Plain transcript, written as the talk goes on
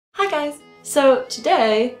guys! So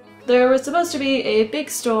today, there was supposed to be a big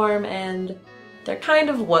storm and there kind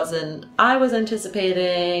of wasn't. I was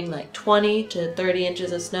anticipating like 20 to 30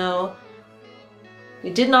 inches of snow. We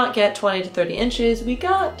did not get 20 to 30 inches, we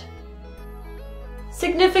got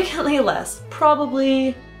significantly less.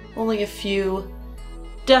 Probably only a few,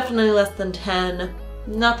 definitely less than 10,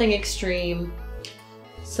 nothing extreme.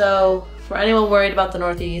 So for anyone worried about the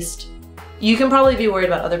Northeast, you can probably be worried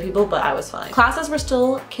about other people, but I was fine. Classes were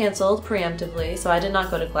still canceled preemptively, so I did not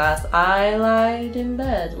go to class. I lied in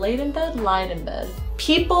bed. Laid in bed? Lied in bed.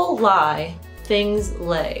 People lie, things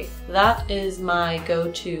lay. That is my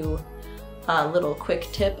go-to little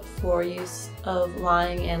quick tip for use of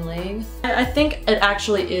lying and laying. I think it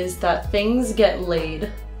actually is that things get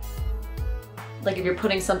laid. Like if you're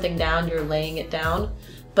putting something down, you're laying it down.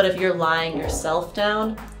 But if you're lying yourself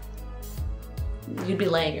down, you'd be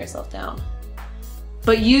laying yourself down.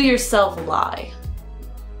 But you yourself lie.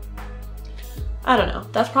 I don't know.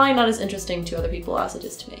 That's probably not as interesting to other people as it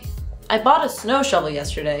is to me. I bought a snow shovel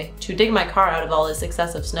yesterday to dig my car out of all this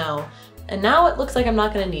excessive snow, and now it looks like I'm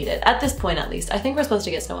not gonna need it. At this point, at least. I think we're supposed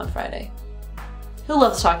to get snow on Friday. Who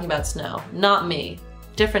loves talking about snow? Not me.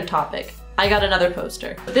 Different topic. I got another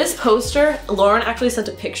poster. This poster, Lauren actually sent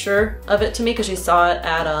a picture of it to me because she saw it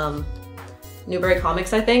at Newbury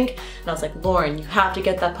Comics, I think. And I was like, Lauren, you have to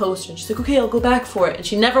get that poster. And she's like, okay, I'll go back for it. And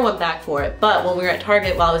she never went back for it. But when we were at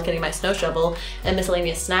Target while I was getting my snow shovel and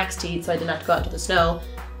miscellaneous snacks to eat so I didn't have to go out into the snow,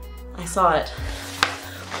 I saw it.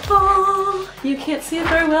 Oh, you can't see it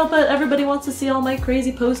very well, but everybody wants to see all my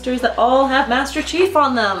crazy posters that all have Master Chief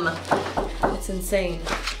on them. It's insane.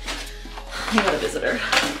 I got a visitor.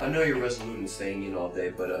 I know you're resolute in staying in all day,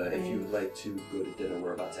 but if you would like to go to dinner,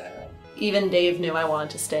 we're about to have. Even Dave knew I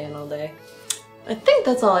wanted to stay in all day. I think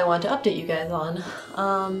that's all I wanted to update you guys on.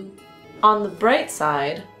 On the bright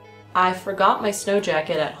side, I forgot my snow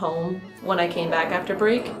jacket at home when I came back after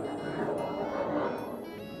break.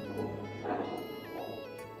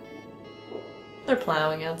 They're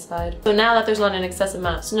plowing outside. So now that there's not an excessive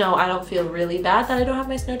amount of snow, I don't feel really bad that I don't have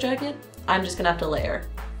my snow jacket. I'm just gonna have to layer.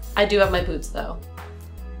 I do have my boots though.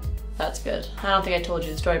 That's good. I don't think I told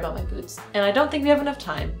you the story about my boots. And I don't think we have enough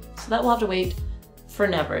time. So that will have to wait for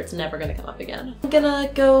never. It's never gonna come up again. I'm gonna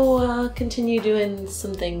go continue doing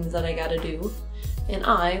some things that I gotta do. And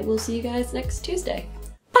I will see you guys next Tuesday.